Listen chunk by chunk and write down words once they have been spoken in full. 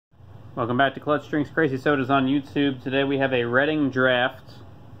Welcome back to Clutch Drinks Crazy Sodas on YouTube. Today we have a Reading Draft.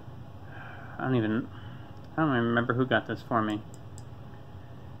 I don't even remember who got this for me.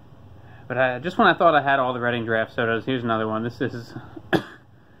 But just when I thought I had all the Reading Draft sodas, here's another one. This is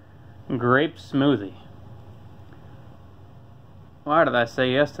Grape Smoothie. Why did I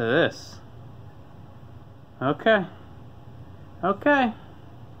say yes to this? Okay.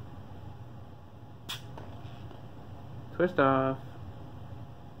 Twist off.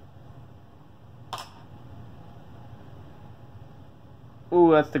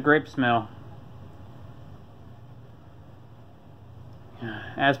 Ooh, that's the grape smell.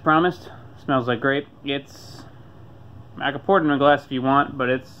 As promised, smells like grape. I could pour it in a glass if you want, but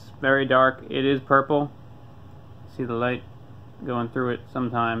it's very dark. It is purple. See the light going through it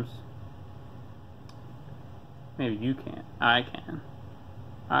sometimes. Maybe you can't. I can.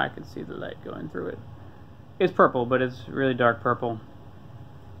 I can see the light going through it. It's purple, but it's really dark purple.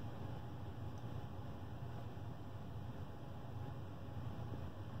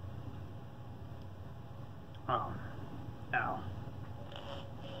 Oh. Ow.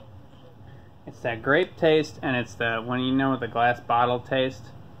 It's that grape taste, and it's the, when you know the glass bottle taste,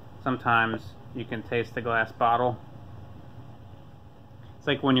 sometimes you can taste the glass bottle. It's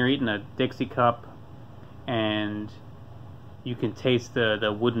like when you're eating a Dixie cup and you can taste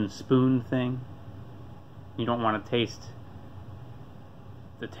the wooden spoon thing. You don't want to taste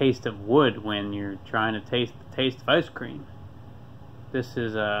the taste of wood when you're trying to taste the taste of ice cream. This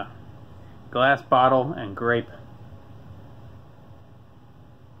is a glass bottle and grape.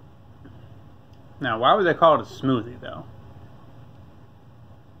 Now, why would they call it a smoothie, though?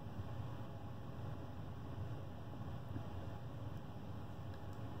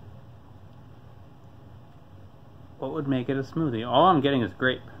 What would make it a smoothie? All I'm getting is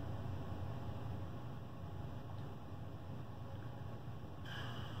grape.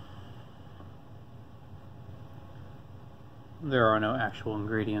 There are no actual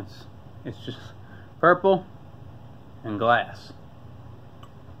ingredients. It's just purple and glass.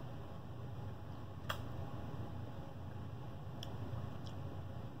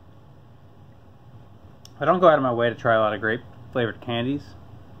 I don't go out of my way to try a lot of grape flavored candies,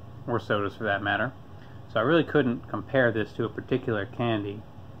 or sodas for that matter, so I really couldn't compare this to a particular candy.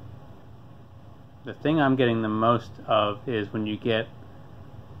 The thing I'm getting the most of is when you get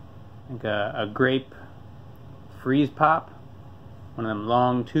like a grape freeze pop, one of them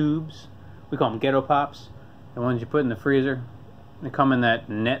long tubes. We call them ghetto pops. The ones you put in the freezer. They come in that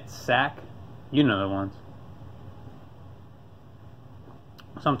net sack. You know the ones.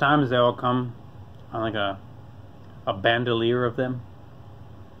 Sometimes they all come on like a bandolier of them.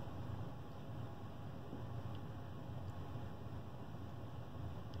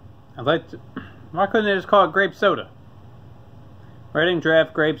 Why couldn't they just call it grape soda? Reading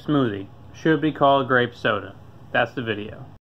Draft Grape Smoothie should be called grape soda. That's the video.